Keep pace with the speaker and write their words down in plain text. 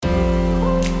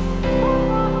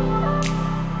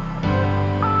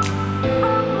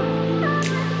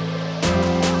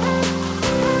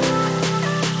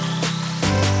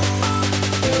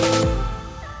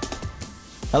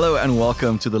Hello and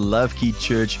welcome to the Love Key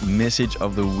Church Message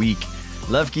of the Week.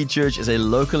 Love Key Church is a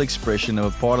local expression of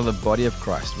a part of the body of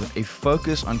Christ with a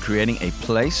focus on creating a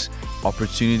place,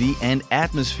 opportunity, and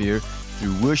atmosphere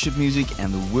through worship music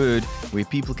and the Word where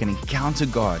people can encounter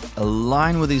God,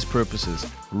 align with His purposes,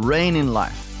 reign in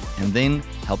life, and then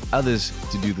help others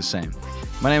to do the same.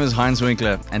 My name is Heinz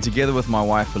Winkler, and together with my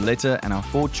wife Violetta and our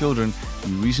 4 children,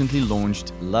 we recently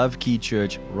launched Love Key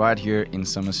Church right here in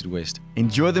Somerset West.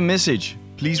 Enjoy the message.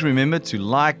 Please remember to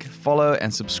like, follow,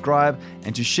 and subscribe,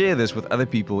 and to share this with other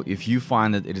people if you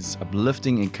find that it is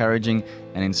uplifting, encouraging,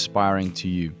 and inspiring to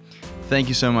you. Thank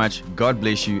you so much. God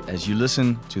bless you as you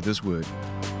listen to this word.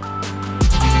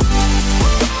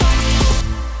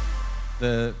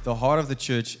 The heart of the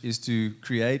church is to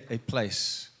create a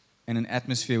place and an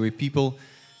atmosphere where people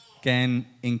can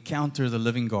encounter the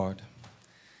living God,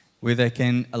 where they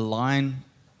can align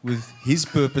with His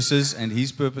purposes and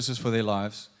His purposes for their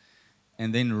lives,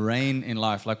 and then reign in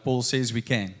life, like Paul says we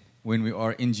can when we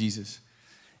are in Jesus.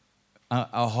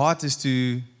 Our heart is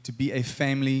to be a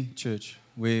family church,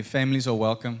 where families are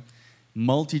welcome,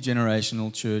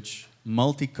 multi-generational church,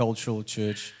 multicultural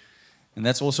church. And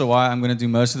that's also why I'm going to do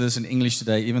most of this in English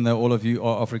today, even though all of you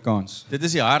are Afrikaans. Dit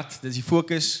is die hart, dit is die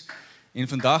fokus. En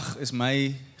vandag is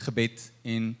my gebed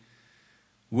en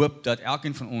hoop dat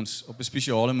elkeen van ons op 'n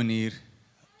spesiale manier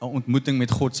 'n ontmoeting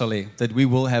met God sal hê. That we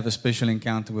will have a special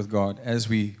encounter with God as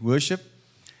we worship,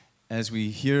 as we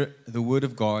hear the word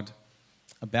of God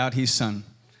about His Son,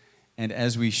 and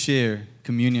as we share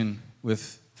communion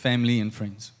with family and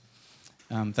friends.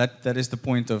 That is the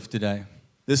point of today.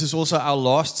 This is also our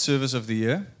last service of the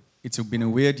year. It's been a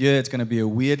weird year. It's going to be a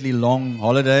weirdly long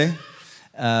holiday.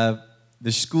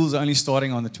 The school's only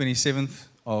starting on the 27th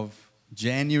of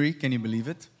January. Can you believe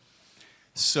it?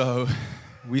 So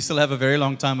we still have a very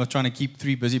long time of trying to keep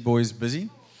 3 busy boys busy.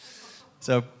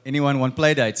 So anyone want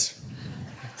play dates?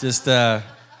 Just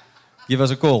give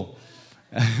us a call.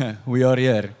 We are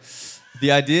here.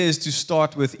 The idea is to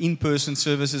start with in-person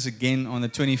services again on the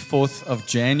 24th of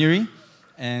January.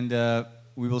 And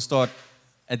we will start,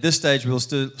 at this stage, we'll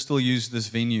still use this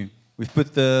venue. We've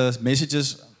put the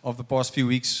messages of the past few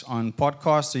weeks on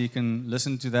podcasts, so you can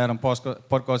listen to that on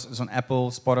podcasts. It's on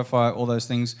Apple, Spotify, all those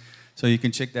things, so you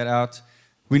can check that out.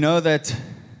 We know that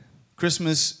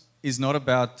Christmas is not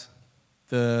about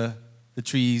the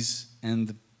trees and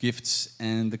the gifts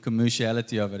and the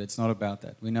commerciality of it. It's not about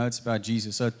that. We know it's about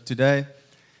Jesus. So today,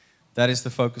 that is the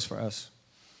focus for us.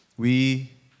 We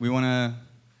want to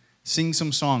sing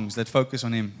some songs that focus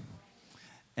on Him.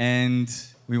 And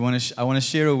I want to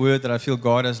share a word that I feel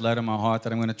God has laid on my heart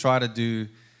that I'm going to try to do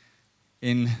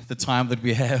in the time that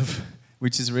we have,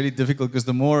 which is really difficult because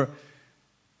the more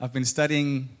I've been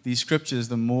studying these scriptures,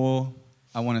 the more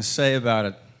I want to say about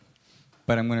it.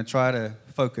 But I'm going to try to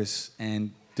focus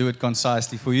and do it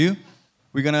concisely for you.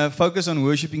 We're going to focus on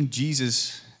worshiping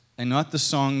Jesus and not the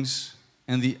songs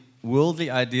and the worldly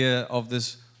idea of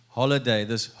this holiday,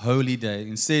 this holy day.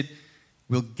 Instead,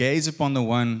 we'll gaze upon the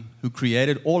one who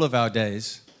created all of our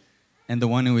days and the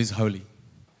one who is holy.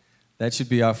 That should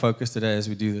be our focus today as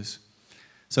we do this.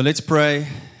 So let's pray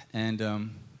and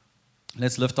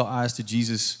let's lift our eyes to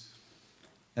Jesus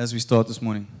as we start this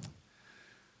morning.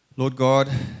 Lord God,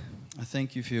 I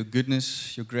thank you for your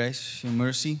goodness, your grace, your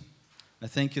mercy. I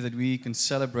thank you that we can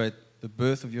celebrate the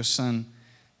birth of your Son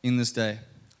in this day,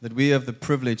 that we have the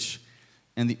privilege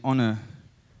and the honor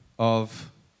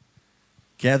of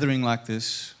gathering like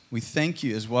this. We thank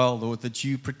you as well, Lord, that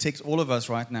you protect all of us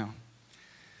right now.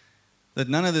 That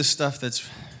none of this stuff that's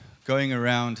going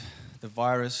around, the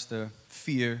virus, the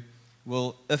fear,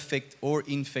 will affect or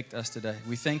infect us today.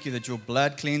 We thank you that your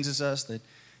blood cleanses us, that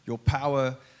your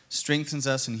power strengthens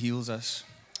us and heals us,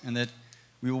 and that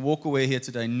we will walk away here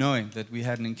today knowing that we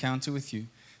had an encounter with you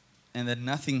and that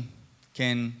nothing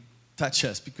can touch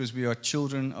us because we are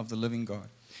children of the living God.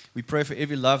 We pray for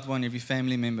every loved one, every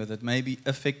family member that may be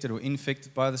affected or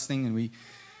infected by this thing. And we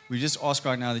just ask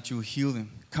right now that you will heal them,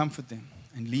 comfort them,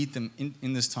 and lead them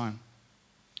in this time.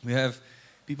 We have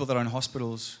people that are in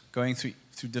hospitals going through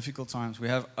difficult times. We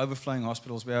have overflowing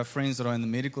hospitals. We have friends that are in the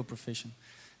medical profession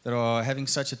that are having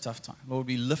such a tough time. Lord,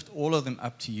 we lift all of them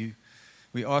up to you.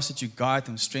 We ask that you guide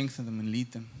them, strengthen them, and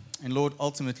lead them. And Lord,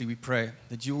 ultimately we pray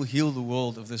that you will heal the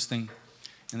world of this thing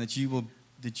and that you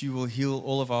will heal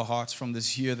all of our hearts from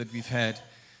this year that we've had,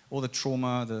 all the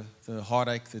trauma, the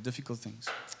heartache, the difficult things,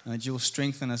 and that you will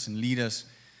strengthen us and lead us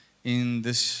in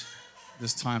this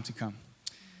time to come.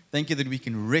 Thank you that we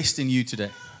can rest in you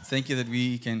today. Thank you that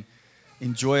we can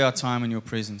enjoy our time in your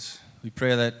presence. We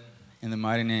pray that in the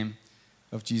mighty name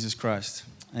of Jesus Christ.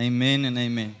 Amen and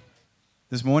amen.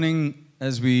 This morning,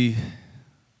 as we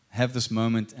have this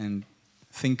moment and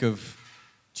think of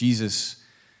Jesus,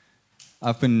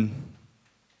 I've been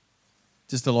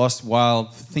just the last while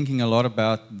thinking a lot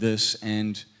about this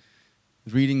and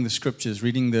reading the scriptures,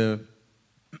 reading the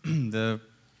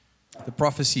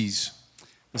prophecies,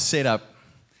 the setup,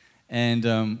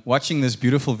 and watching this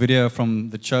beautiful video from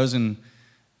The Chosen.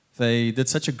 They did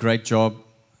such a great job,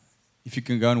 if you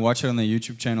can go and watch it on their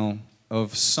YouTube channel,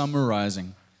 of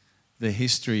summarizing the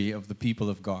history of the people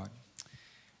of God.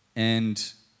 And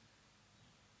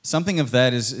something of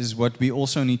that is what we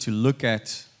also need to look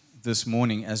at this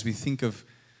morning as we think of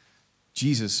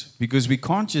Jesus, because we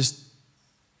can't just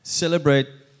celebrate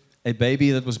a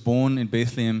baby that was born in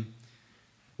Bethlehem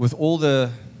with all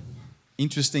the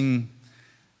interesting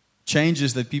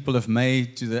changes that people have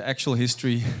made to the actual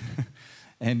history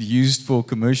and used for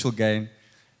commercial gain.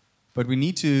 But we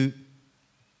need to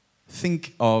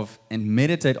think of and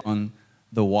meditate on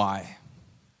the why.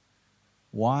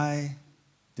 Why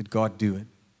did God do it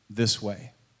this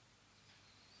way?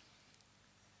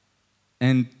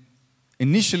 And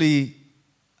initially,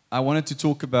 I wanted to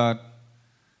talk about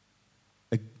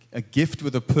a gift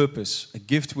with a purpose, a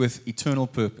gift with eternal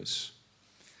purpose.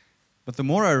 But the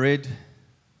more I read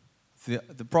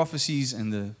the prophecies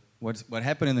and what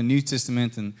happened in the New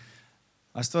Testament, and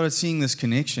I started seeing this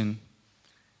connection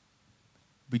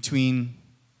between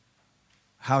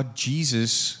how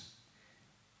Jesus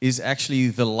is actually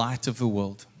the light of the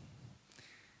world.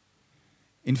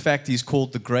 In fact, he's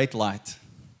called the great light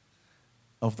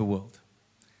of the world.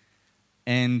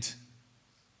 And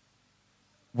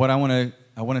what I want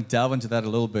to delve into that a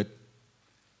little bit.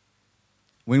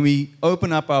 When we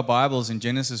open up our Bibles in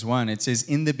Genesis 1, it says,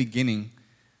 in the beginning,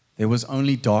 there was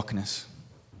only darkness.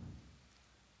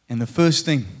 And the first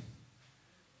thing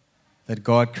that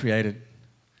God created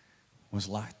was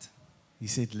light. He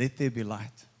said, let there be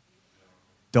light.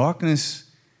 Darkness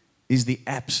is the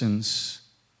absence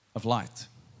of light.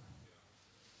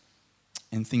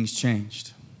 And things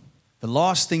changed. The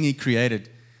last thing he created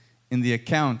in the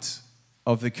account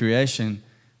of the creation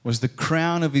was the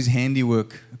crown of his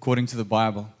handiwork, according to the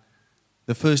Bible.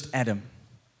 The first Adam,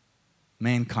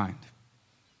 mankind.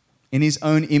 In his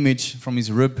own image, from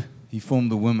his rib, he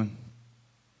formed the woman.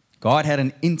 God had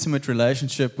an intimate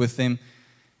relationship with them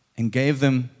and gave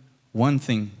them one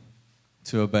thing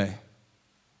to obey.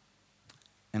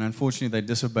 And unfortunately, they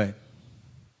disobeyed.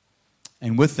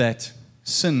 And with that,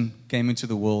 sin came into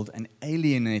the world and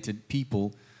alienated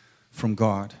people from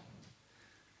God.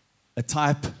 A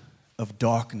type of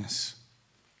darkness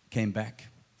came back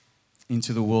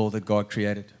into the world that God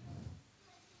created.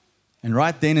 And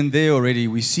right then and there already,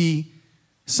 we see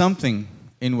something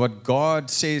in what God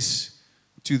says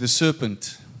to the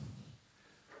serpent,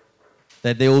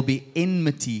 that there will be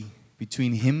enmity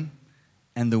between him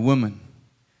and the woman,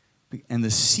 and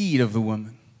the seed of the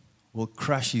woman will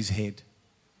crush his head.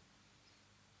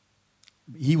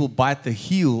 He will bite the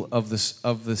heel of the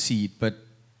seed, but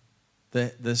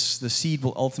the seed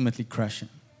will ultimately crush him.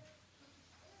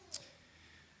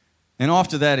 And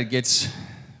after that, it gets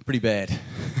pretty bad.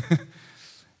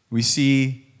 We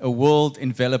see a world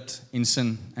enveloped in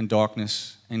sin and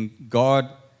darkness, and God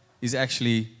is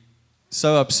actually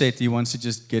so upset he wants to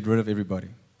just get rid of everybody.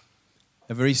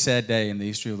 A very sad day in the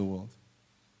history of the world.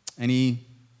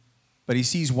 But he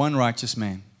sees one righteous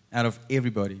man out of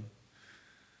everybody,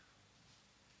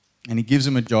 and he gives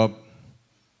him a job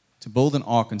to build an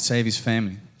ark and save his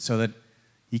family so that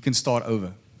he can start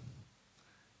over.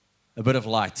 A bit of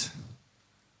light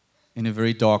in a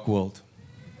very dark world.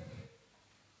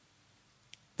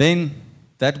 Then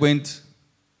that went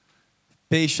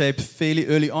pear-shaped fairly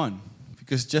early on,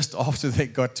 because just after they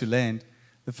got to land,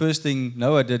 the first thing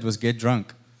Noah did was get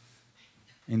drunk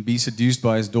and be seduced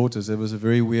by his daughters. It was a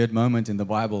very weird moment in the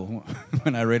Bible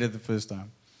when I read it the first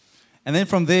time. And then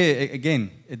from there,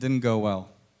 again, it didn't go well.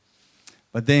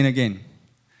 But then again,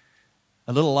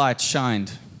 a little light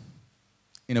shined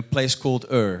in a place called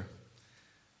Ur,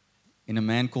 in a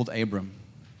man called Abram.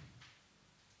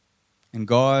 And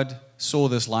God saw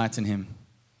this light in him,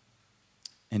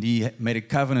 and he made a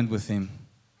covenant with him.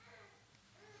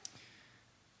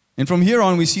 And from here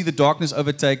on, we see the darkness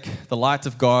overtake the light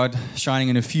of God, shining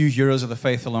in a few heroes of the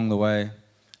faith along the way,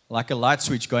 like a light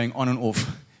switch going on and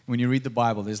off. When you read the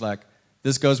Bible, there's like,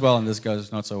 this goes well and this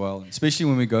goes not so well, especially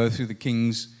when we go through the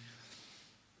kings.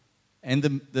 And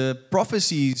the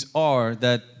prophecies are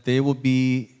that there will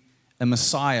be a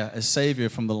Messiah, a Savior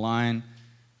from the line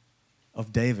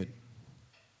of David.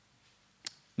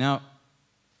 Now,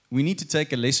 we need to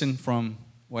take a lesson from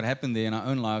what happened there in our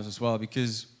own lives as well,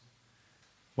 because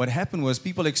what happened was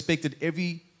people expected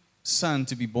every son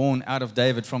to be born out of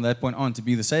David from that point on to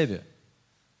be the Savior.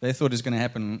 They thought it was going to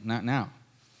happen now.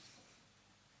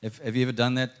 Have you ever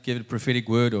done that? Give a prophetic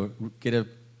word or get a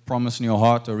promise in your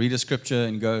heart or read a scripture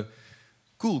and go,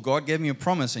 cool, God gave me a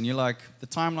promise. And you're like, the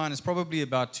timeline is probably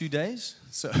about 2 days.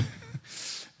 So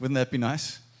wouldn't that be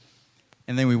nice?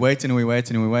 And then we wait and we wait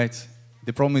and we wait.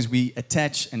 The problem is we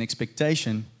attach an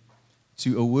expectation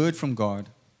to a word from God.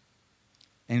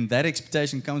 And that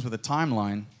expectation comes with a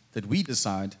timeline that we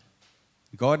decide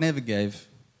God never gave.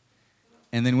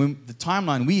 And then when the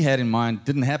timeline we had in mind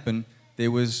didn't happen,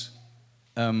 there was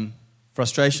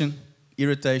frustration,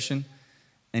 irritation,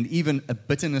 and even a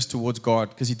bitterness towards God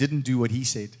because He didn't do what He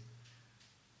said.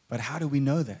 But how do we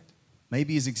know that?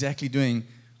 Maybe He's exactly doing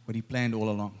what He planned all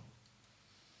along.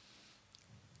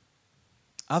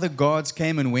 Other gods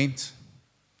came and went.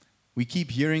 We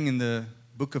keep hearing in the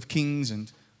book of Kings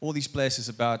and all these places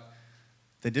about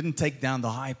they didn't take down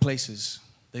the high places.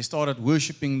 They started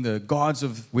worshiping the gods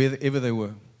of wherever they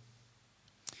were.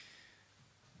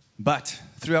 But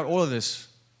throughout all of this,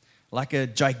 like a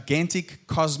gigantic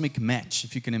cosmic match,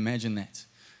 if you can imagine that,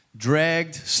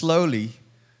 dragged slowly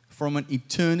from an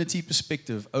eternity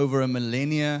perspective over a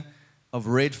millennia of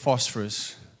red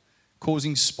phosphorus,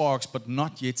 causing sparks but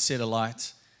not yet set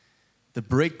alight, the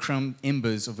breadcrumb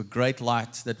embers of a great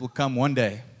light that will come one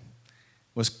day,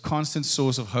 was constant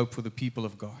source of hope for the people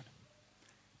of God.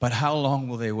 But how long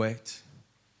will they wait?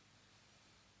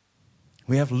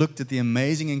 We have looked at the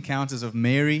amazing encounters of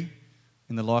Mary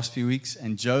in the last few weeks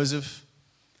and Joseph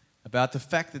about the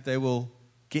fact that they will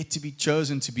get to be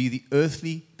chosen to be the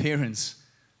earthly parents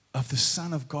of the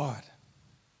Son of God.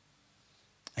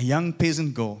 A young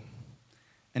peasant girl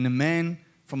and a man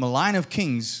from a line of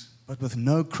kings, but with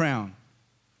no crown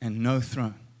and no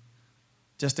throne.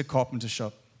 Just a carpenter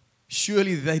shop.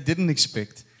 Surely they didn't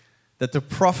expect that the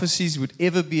prophecies would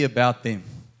ever be about them.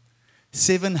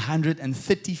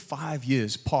 735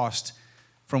 years passed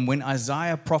from when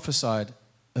Isaiah prophesied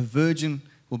a virgin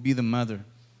will be the mother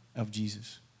of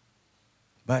Jesus.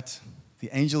 But the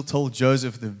angel told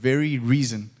Joseph the very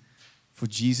reason for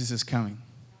Jesus' coming.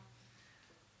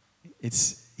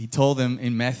 He told them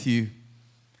in Matthew,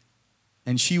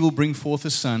 and she will bring forth a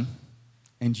son,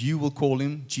 and you will call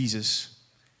him Jesus.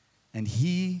 And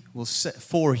he will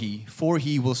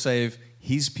will save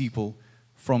his people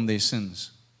from their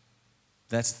sins.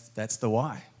 That's the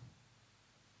why.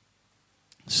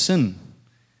 Sin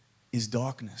is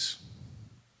darkness.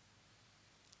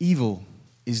 Evil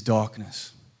is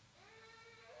darkness.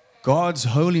 God's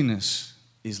holiness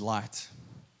is light.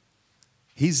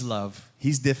 His love,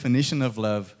 His definition of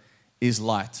love is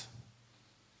light.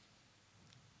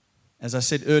 As I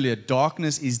said earlier,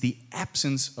 darkness is the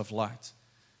absence of light.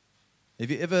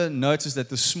 Have you ever noticed that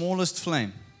the smallest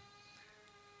flame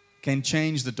can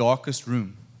change the darkest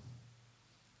room?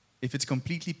 If it's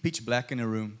completely pitch black in a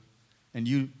room and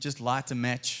you just light a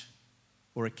match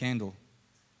or a candle,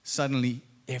 suddenly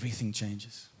everything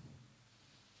changes.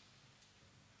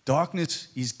 Darkness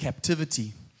is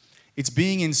captivity. It's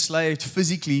being enslaved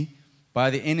physically by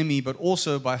the enemy, but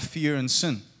also by fear and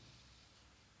sin.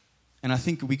 And I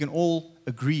think we can all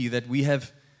agree that we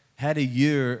have had a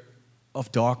year of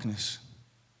darkness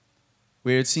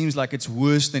where it seems like it's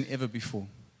worse than ever before.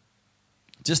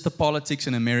 Just the politics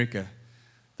in America,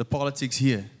 the politics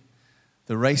here,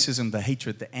 the racism, the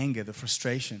hatred, the anger, the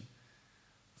frustration,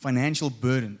 financial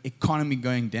burden, economy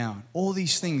going down, all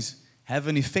these things have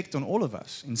an effect on all of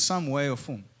us in some way or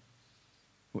form.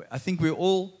 I think we're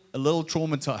all a little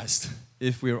traumatized,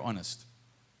 if we're honest,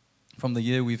 from the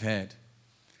year we've had.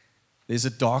 There's a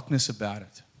darkness about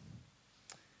it.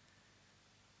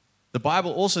 The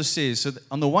Bible also says, so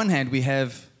on the one hand, we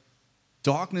have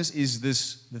darkness is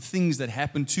the things that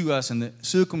happen to us and the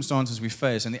circumstances we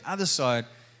face. On the other side,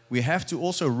 we have to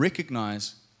also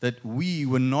recognize that we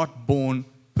were not born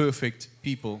perfect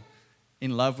people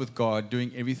in love with God,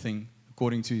 doing everything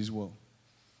according to His will.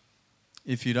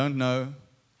 If you don't know,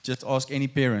 just ask any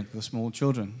parent with small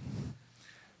children.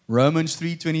 Romans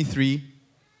 3:23,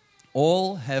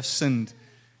 all have sinned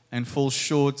and fall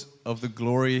short of the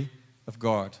glory of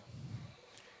God.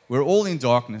 We're all in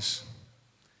darkness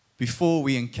before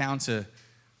we encounter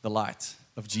the light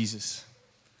of Jesus,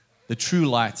 the true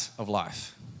light of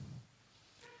life.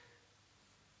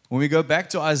 When we go back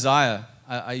to Isaiah,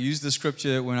 I used the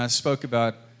scripture when I spoke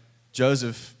about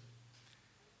Joseph,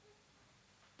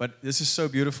 but this is so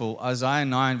beautiful. Isaiah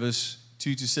 9, verse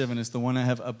 2-7 is the one I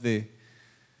have up there.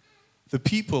 The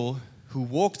people who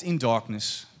walked in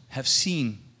darkness have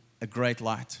seen a great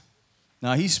light.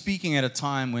 Now, he's speaking at a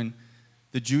time when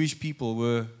the Jewish people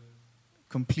were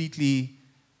completely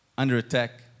under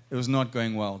attack. It was not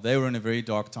going well. They were in a very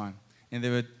dark time.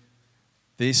 And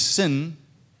their sin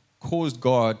caused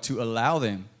God to allow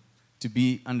them to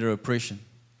be under oppression.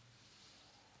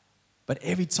 But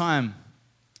every time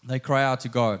they cry out to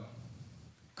God,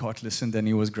 God listened and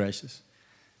He was gracious.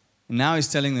 And now He's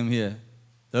telling them here,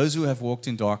 those who have walked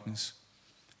in darkness,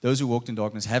 those who walked in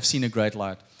darkness have seen a great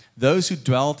light. Those who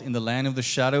dwelt in the land of the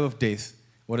shadow of death,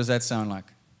 what does that sound like?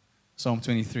 Psalm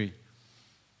 23.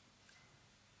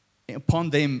 Upon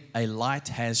them a light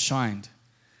has shined.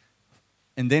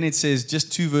 And then it says,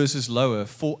 just 2 verses lower,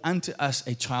 for unto us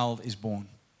a child is born.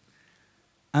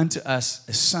 Unto us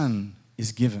a son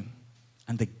is given,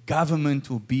 and the government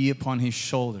will be upon his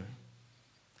shoulder.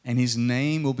 And his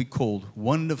name will be called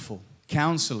Wonderful,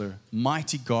 Counselor,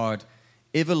 Mighty God,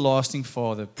 Everlasting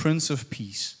Father, Prince of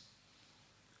Peace.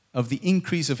 Of the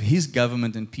increase of his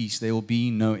government and peace, there will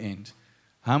be no end.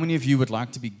 How many of you would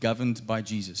like to be governed by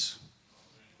Jesus?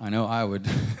 I know I would.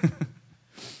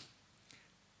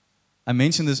 I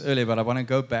mentioned this earlier, but I want to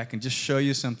go back and just show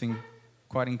you something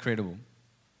quite incredible.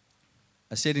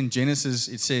 I said in Genesis,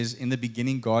 it says, in the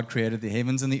beginning God created the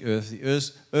heavens and the earth. The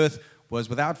earth was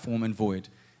without form and void,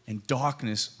 and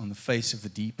darkness on the face of the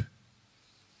deep.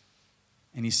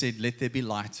 And He said, let there be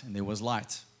light, and there was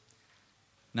light.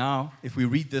 Now, if we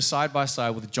read this side by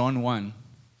side with John 1,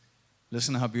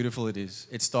 listen how beautiful it is.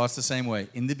 It starts the same way.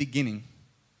 In the beginning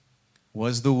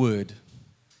was the Word,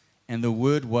 and the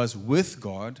Word was with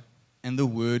God, and the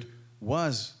Word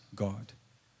was God.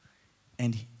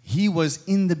 And He was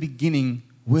in the beginning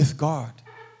with God.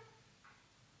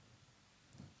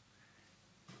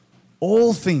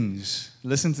 All things,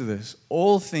 listen to this,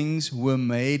 all things were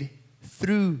made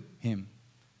through Him.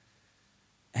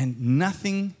 And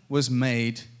nothing was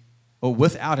made, or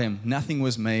without Him, nothing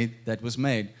was made that was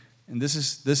made. And this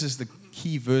is the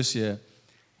key verse here.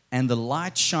 And the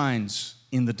light shines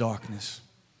in the darkness,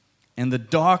 and the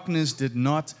darkness did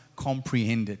not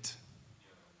comprehend it.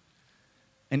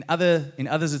 In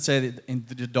others it say that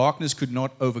the darkness could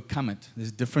not overcome it.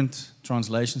 There's different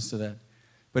translations to that.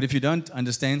 But if you don't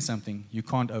understand something, you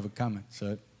can't overcome it. So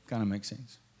it kind of makes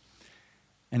sense.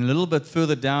 And a little bit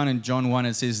further down in John 1,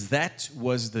 it says, that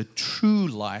was the true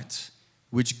light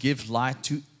which gives light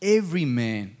to every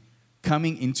man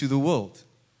coming into the world.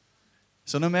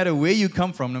 So no matter where you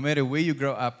come from, no matter where you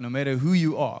grow up, no matter who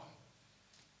you are,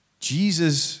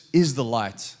 Jesus is the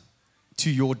light to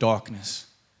your darkness.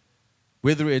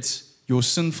 Whether it's your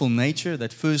sinful nature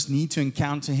that first need to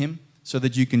encounter Him so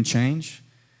that you can change,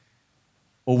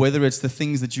 or whether it's the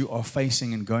things that you are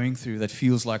facing and going through that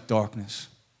feels like darkness.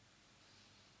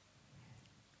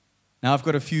 Now I've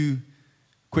got a few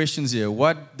questions here.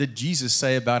 What did Jesus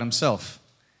say about Himself?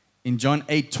 In John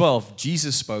 8:12,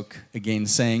 Jesus spoke again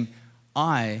saying,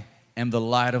 I am the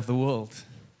light of the world.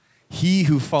 He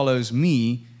who follows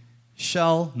me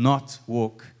shall not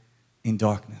walk in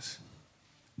darkness,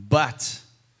 but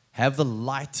have the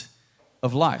light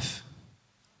of life.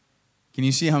 Can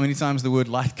you see how many times the word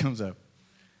light comes up?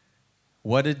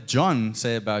 What did John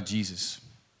say about Jesus?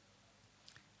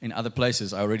 In other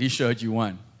places, I already showed you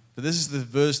one. But this is the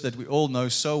verse that we all know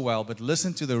so well, but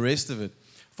listen to the rest of it.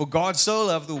 For God so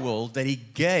loved the world that He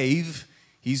gave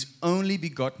His only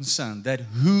begotten Son, that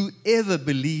whoever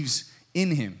believes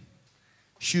in Him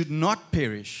should not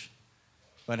perish,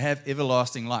 but have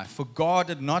everlasting life. For God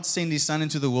did not send His Son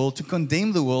into the world to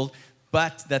condemn the world,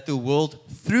 but that the world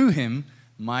through Him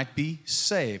might be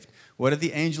saved. What did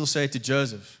the angel say to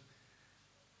Joseph?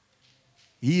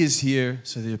 He is here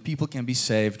so that people can be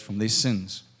saved from their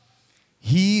sins.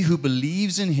 He who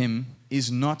believes in Him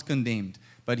is not condemned,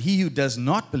 but he who does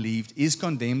not believe is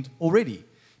condemned already,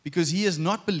 because he has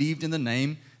not believed in the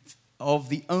name of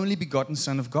the only begotten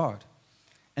Son of God.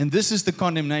 And this is the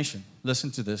condemnation.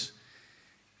 Listen to this.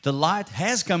 The light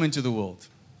has come into the world,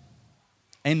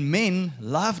 and men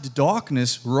loved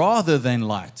darkness rather than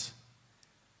light,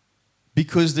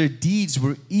 because their deeds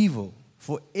were evil.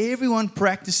 For everyone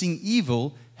practicing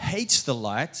evil hates the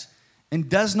light and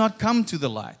does not come to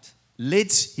the light,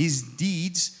 lest his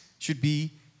deeds should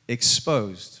be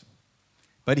exposed.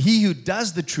 But he who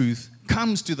does the truth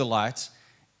comes to the light,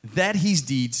 that his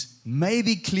deeds may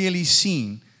be clearly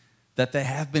seen, that they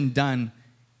have been done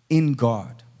in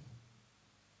God.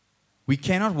 We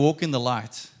cannot walk in the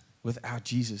light without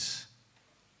Jesus.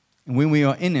 And when we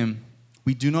are in Him,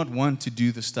 we do not want to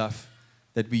do the stuff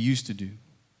that we used to do.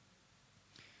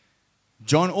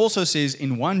 John also says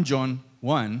in 1 John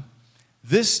 1,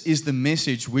 this is the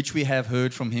message which we have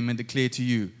heard from Him and declare to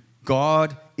you.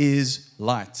 God is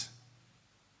light,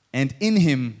 and in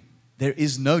Him there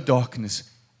is no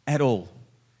darkness at all.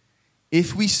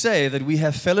 If we say that we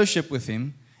have fellowship with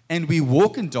Him and we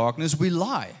walk in darkness, we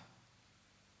lie.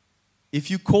 If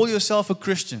you call yourself a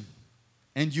Christian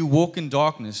and you walk in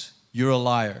darkness, you're a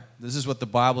liar. This is what the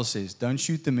Bible says. Don't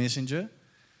shoot the messenger.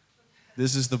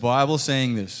 This is the Bible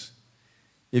saying this.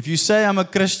 If you say I'm a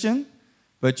Christian,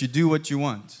 but you do what you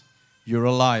want, you're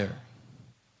a liar.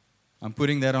 I'm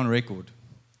putting that on record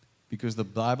because the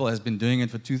Bible has been doing it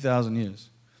for 2,000 years.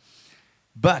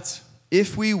 But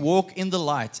if we walk in the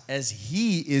light as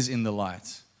He is in the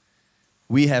light,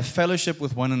 we have fellowship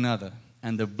with one another,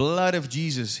 and the blood of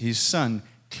Jesus, His Son,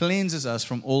 cleanses us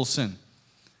from all sin.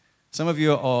 Some of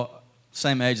you are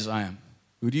same age as I am.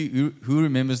 Who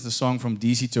remembers the song from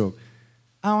DC Talk?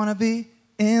 I want to be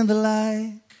in the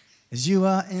light as you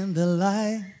are in the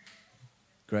light.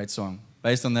 Great song,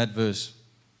 based on that verse.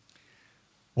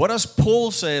 What does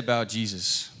Paul say about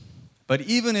Jesus? But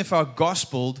even if our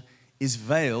gospel is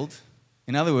veiled,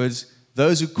 in other words,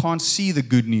 those who can't see the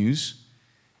good news,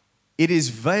 it is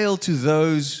veiled to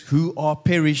those who are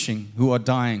perishing, who are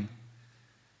dying,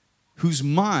 whose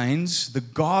minds the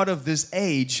God of this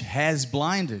age has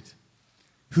blinded,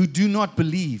 who do not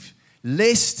believe,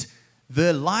 lest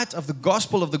the light of the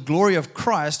gospel of the glory of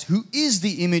Christ, who is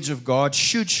the image of God,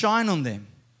 should shine on them.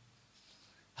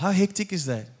 How hectic is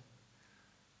that?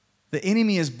 The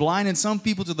enemy has blinded some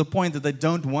people to the point that they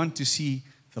don't want to see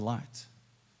the light.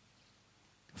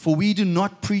 For we do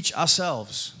not preach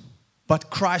ourselves, but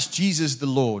Christ Jesus the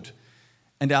Lord,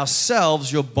 and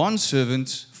ourselves your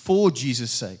bondservants for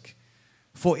Jesus' sake.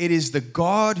 For it is the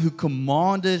God who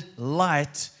commanded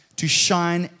light to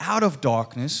shine out of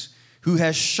darkness, who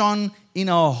has shone in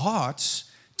our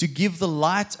hearts to give the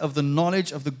light of the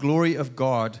knowledge of the glory of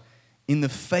God in the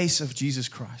face of Jesus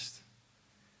Christ.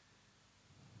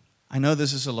 I know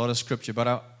this is a lot of scripture,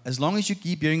 but as long as you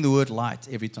keep hearing the word light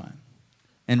every time,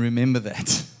 and remember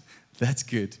that, that's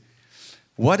good.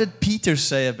 What did Peter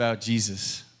say about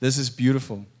Jesus? This is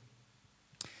beautiful.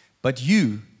 But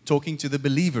you, talking to the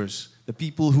believers, the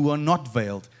people who are not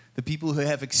veiled, the people who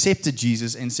have accepted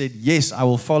Jesus and said, yes, I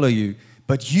will follow you.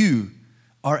 But you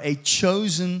are a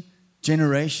chosen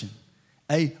generation,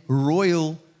 a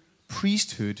royal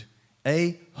priesthood,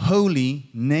 a holy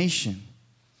nation.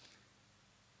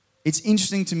 It's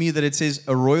interesting to me that it says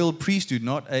a royal priesthood,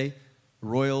 not a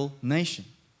royal nation.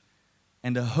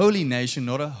 And a holy nation,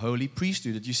 not a holy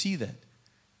priesthood. Did you see that?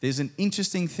 There's an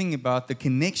interesting thing about the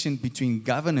connection between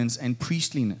governance and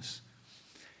priestliness.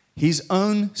 His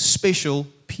own special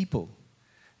people,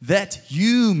 that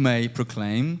you may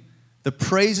proclaim the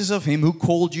praises of Him who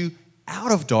called you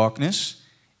out of darkness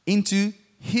into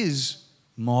His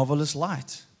marvelous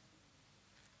light.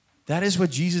 That is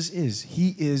what Jesus is.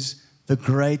 He is the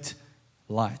great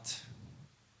light.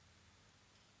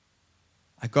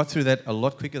 I got through that a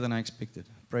lot quicker than I expected.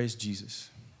 Praise Jesus.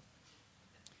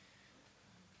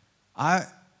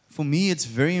 For me, it's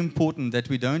very important that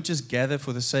we don't just gather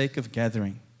for the sake of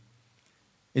gathering.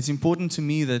 It's important to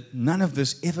me that none of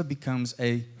this ever becomes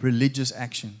a religious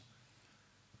action,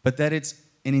 but that it's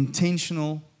an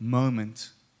intentional moment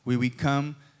where we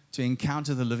come to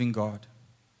encounter the living God.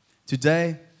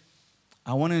 Today,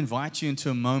 I want to invite you into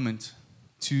a moment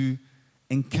to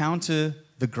encounter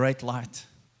the great light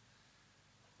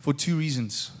for two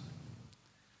reasons.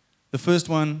 The first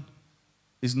one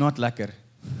is not lekker.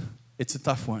 It's a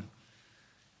tough one.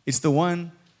 It's the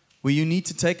one where you need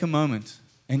to take a moment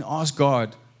and ask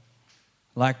God,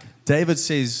 like David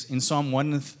says in Psalm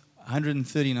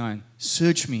 139,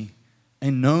 search me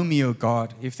and know me, O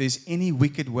God, if there's any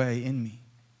wicked way in me.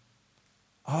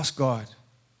 Ask God,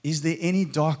 is there any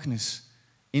darkness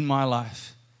in my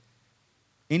life?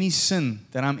 Any sin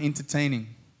that I'm entertaining?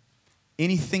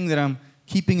 Anything that I'm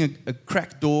keeping a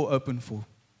cracked door open for?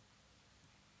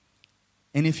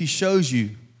 And if He shows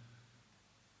you,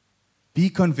 be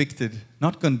convicted,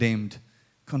 not condemned,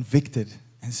 convicted,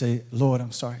 and say, Lord,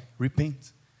 I'm sorry.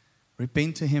 Repent.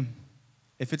 Repent to Him.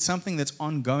 If it's something that's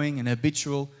ongoing and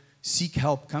habitual, seek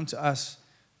help. Come to us.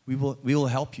 We will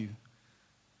help you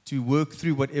to work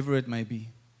through whatever it may be.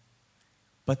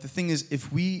 But the thing is,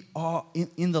 if we are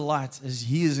in the light, as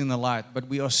He is in the light, but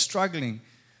we are struggling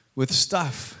with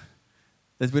stuff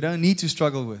that we don't need to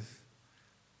struggle with,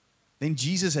 then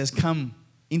Jesus has come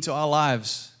into our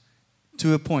lives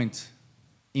to a point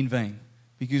in vain,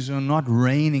 because we're not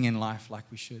reigning in life like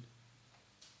we should.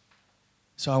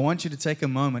 So I want you to take a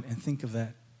moment and think of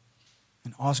that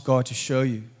and ask God to show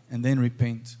you, and then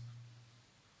repent.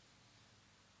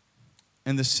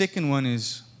 And the second one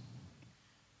is,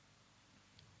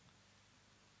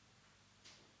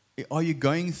 are you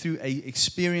going through an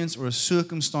experience or a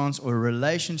circumstance or a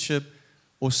relationship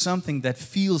or something that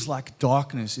feels like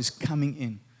darkness is coming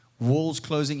in, walls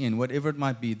closing in, whatever it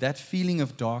might be, that feeling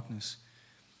of darkness?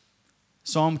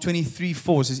 Psalm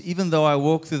 23:4 says, even though I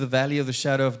walk through the valley of the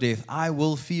shadow of death, I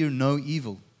will fear no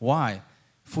evil. Why?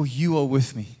 For you are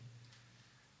with me.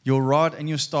 Your rod and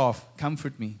your staff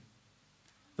comfort me.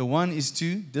 The one is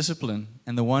to discipline,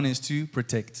 and the one is to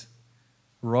protect.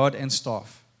 Rod and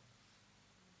staff.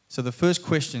 So the first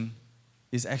question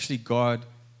is actually God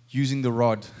using the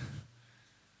rod,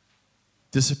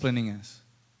 disciplining us.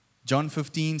 John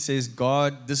 15 says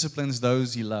God disciplines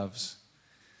those He loves.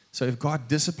 So if God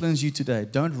disciplines you today,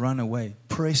 don't run away.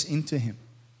 Press into Him.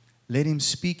 Let Him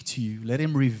speak to you. Let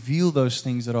Him reveal those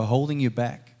things that are holding you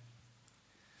back.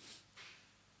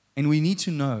 And we need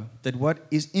to know that what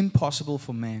is impossible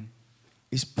for man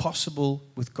is possible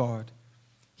with God.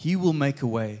 He will make a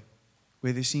way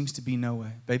where there seems to be no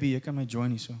way. Baby, you can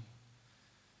join us.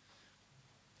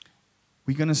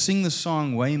 We're going to sing the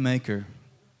song Waymaker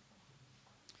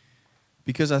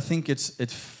because I think it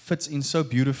fits in so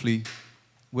beautifully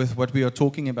with what we are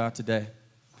talking about today.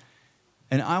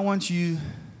 And I want you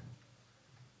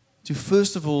to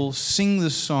first of all sing the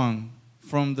song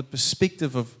from the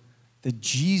perspective of that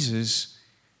Jesus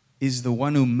is the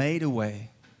one who made a way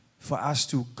for us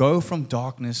to go from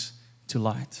darkness to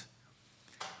light.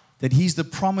 That He's the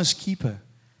promise keeper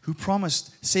who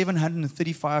promised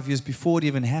 735 years before it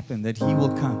even happened that He will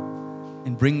come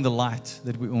and bring the light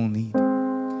that we all need.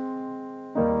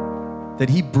 That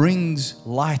He brings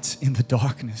light in the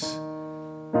darkness.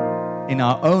 In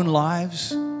our own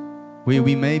lives, where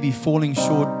we may be falling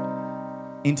short,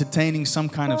 entertaining some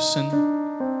kind of sin,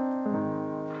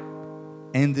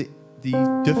 and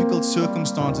the difficult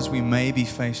circumstances we may be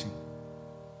facing.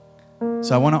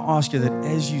 So I want to ask you that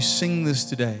as you sing this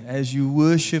today, as you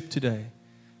worship today,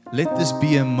 let this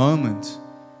be a moment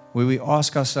where we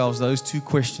ask ourselves those two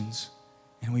questions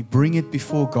and we bring it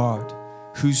before God,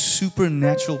 whose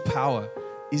supernatural power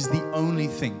is the only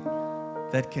thing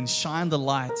that can shine the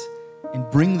light and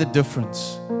bring the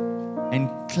difference and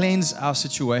cleanse our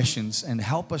situations and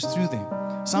help us through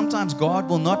them. Sometimes God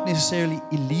will not necessarily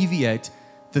alleviate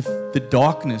the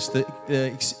darkness, the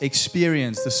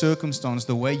experience, the circumstance,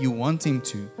 the way you want Him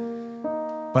to.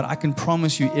 But I can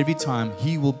promise you every time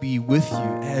He will be with you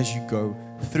as you go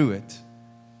through it.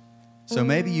 So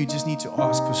maybe you just need to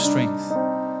ask for strength.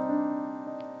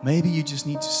 Maybe you just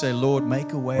need to say, Lord,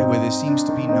 make a way where there seems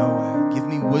to be no way. Give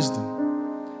me wisdom.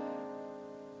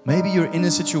 Maybe you're in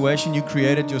a situation you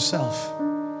created yourself.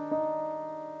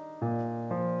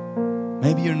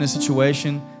 Maybe you're in a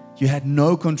situation you had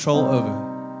no control over.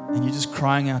 And you're just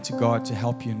crying out to God to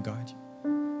help you and guide you.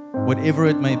 Whatever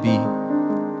it may be,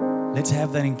 let's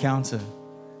have that encounter.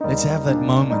 Let's have that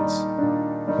moment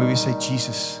where we say,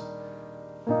 Jesus,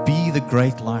 be the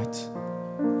great light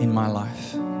in my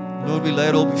life. Lord, we lay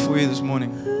it all before you this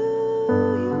morning.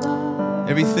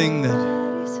 Everything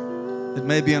that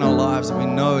may be in our lives that we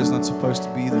know is not supposed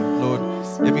to be there. Lord,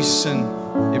 every sin,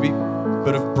 every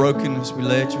bit of brokenness, we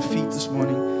lay at your feet this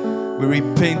morning. We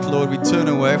repent, Lord. We turn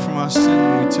away from our sin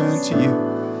and we turn to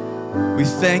you. We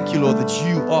thank you, Lord, that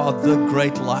you are the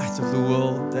great light of the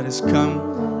world that has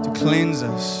come to cleanse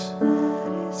us.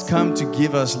 It's come to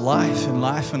give us life and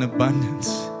life in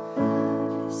abundance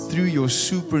through your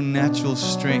supernatural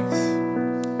strength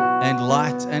and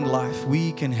light and life.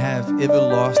 We can have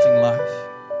everlasting life.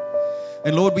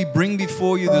 And Lord, we bring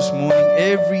before you this morning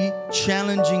every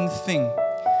challenging thing.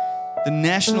 The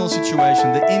national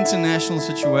situation, the international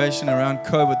situation around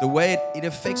COVID, the way it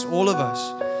affects all of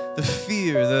us, the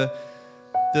fear,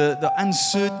 the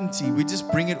uncertainty, we just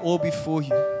bring it all before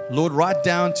you. Lord, right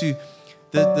down to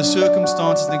the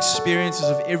circumstances and experiences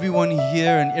of everyone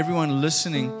here and everyone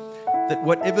listening, that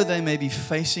whatever they may be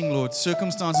facing, Lord,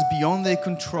 circumstances beyond their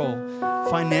control,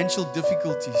 financial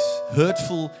difficulties,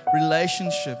 hurtful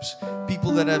relationships,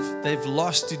 people that they've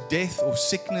lost to death or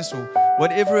sickness or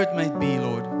whatever it may be,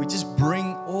 Lord, we just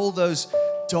bring all those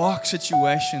dark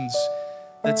situations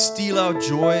that steal our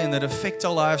joy and that affect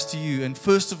our lives to you. And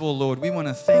first of all, Lord, we want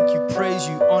to thank you, praise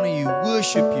you, honor you,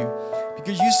 worship you,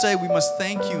 because you say we must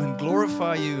thank you and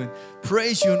glorify you and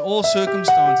praise you in all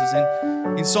circumstances.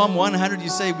 And in Psalm 100, you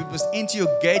say we must enter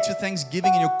your gates with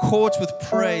thanksgiving and your courts with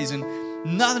praise. And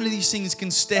none of these things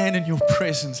can stand in your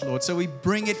presence, Lord. So we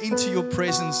bring it into your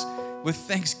presence with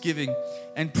thanksgiving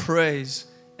and praise,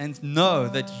 and know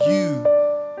that you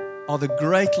are the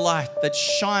great light that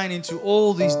shine into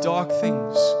all these dark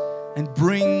things and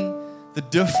bring the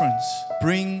difference,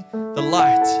 bring the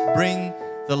light, bring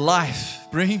the life,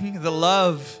 bring the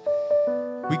love.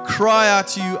 We cry out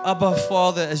to you, Abba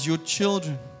Father, as your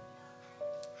children.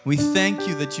 We thank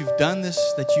you that you've done this,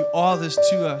 that you are this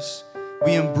to us.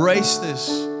 We embrace this,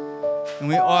 and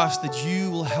we ask that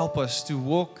you will help us to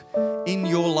walk in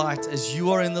your light as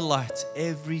you are in the light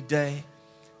every day.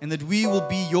 and that we will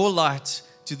be your light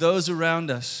to those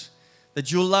around us,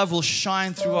 that your love will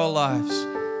shine through our lives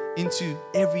into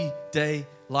everyday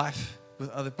life with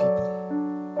other people.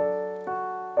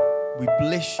 We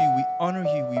bless you, we honor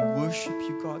you, we worship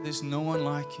you, God. There's no one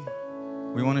like you.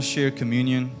 We want to share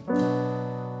communion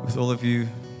with all of you.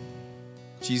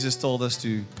 Jesus told us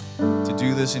to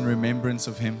do this in remembrance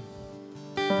of him.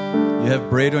 You have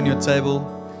bread on your table.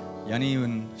 Yanni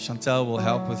and Chantal will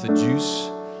help with the juice.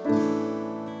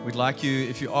 We'd like you,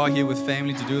 if you are here with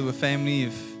family, to do it with family.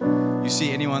 If you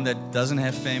see anyone that doesn't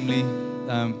have family,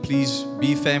 please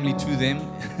be family to them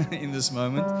in this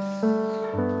moment.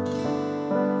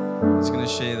 I'm just going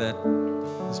to share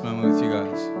this moment with you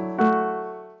guys.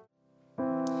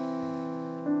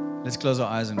 Let's close our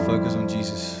eyes and focus on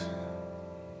Jesus.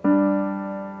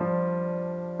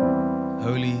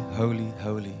 Holy, holy,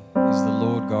 holy is the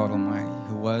Lord God Almighty,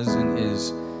 who was and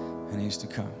is to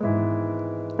come.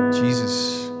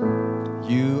 Jesus,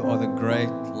 you are the great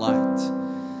light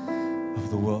of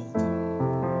the world.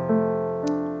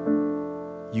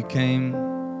 You came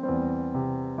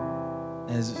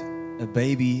as a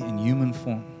baby in human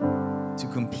form to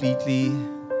completely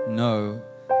know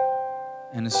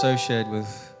and associate with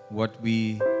what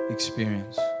we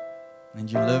experience. And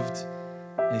you lived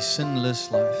a sinless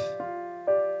life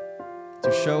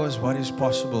to show us what is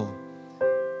possible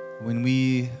when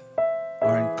we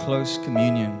are in close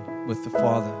communion with the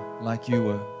Father like you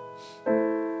were.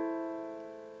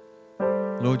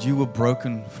 Lord, you were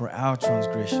broken for our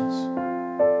transgressions.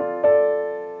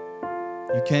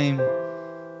 You came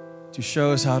to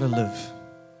show us how to live,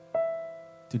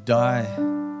 to die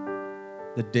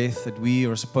the death that we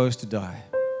are supposed to die.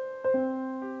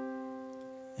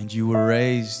 And you were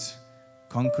raised,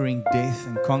 conquering death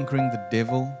and conquering the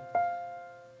devil,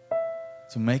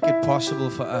 to make it possible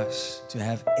for us to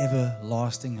have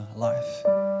everlasting life,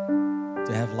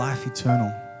 to have life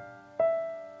eternal.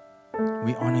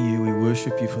 We honor you, we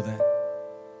worship you for that.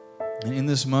 And in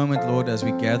this moment, Lord, as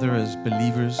we gather as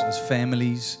believers, as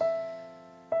families,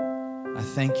 I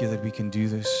thank you that we can do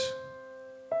this.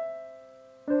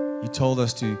 You told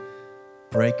us to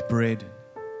break bread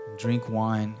and drink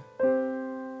wine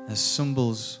as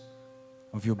symbols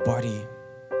of your body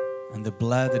and the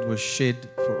blood that was shed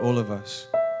for all of us.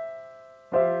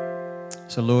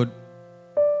 So Lord,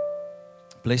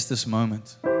 bless this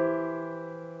moment.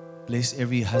 Bless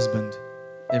every husband,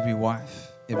 every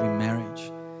wife, every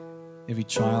marriage, every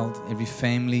child, every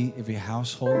family, every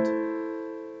household,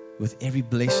 with every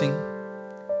blessing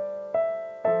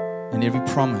and every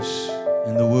promise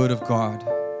in the Word of God.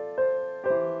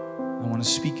 I want to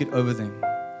speak it over them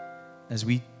as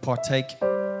we partake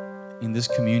in this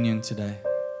communion today.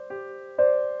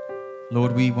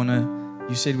 Lord,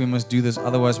 you said we must do this,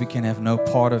 otherwise we can have no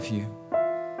part of you.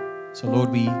 So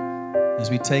Lord, as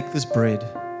we take this bread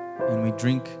and we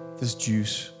drink this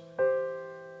juice,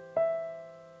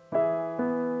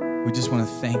 we just want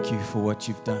to thank you for what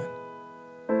you've done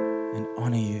and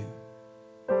honor you.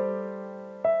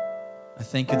 I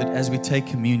thank you that as we take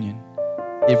communion,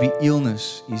 every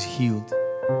illness is healed,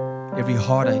 every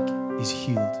heartache is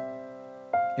healed,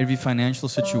 every financial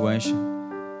situation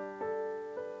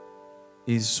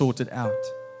is sorted out,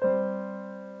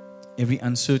 every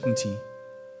uncertainty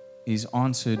is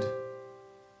answered,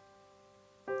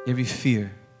 every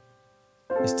fear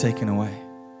is taken away.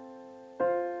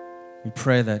 We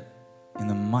pray that in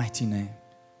the mighty name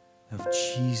of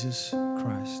Jesus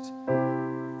Christ,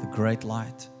 the great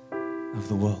light of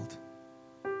the world.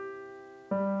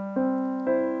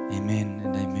 Amen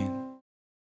and amen.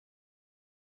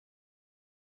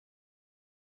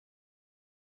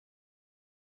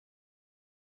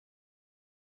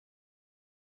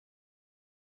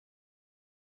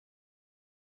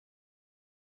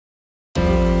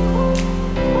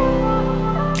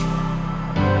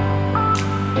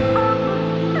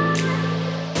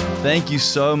 Thank you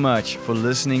so much for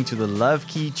listening to the Love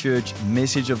Key Church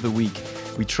Message of the Week.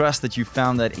 We trust that you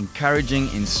found that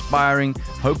encouraging, inspiring,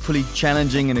 hopefully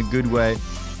challenging in a good way,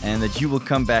 and that you will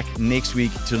come back next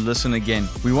week to listen again.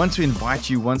 We want to invite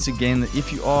you once again that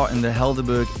if you are in the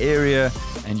Helderberg area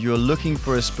and you're looking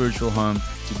for a spiritual home,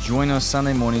 to join us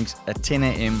Sunday mornings at 10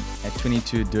 a.m. at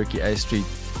 22 Durkee A Street.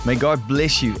 May God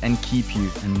bless you and keep you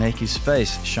and make His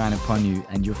face shine upon you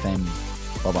and your family.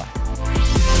 Bye-bye.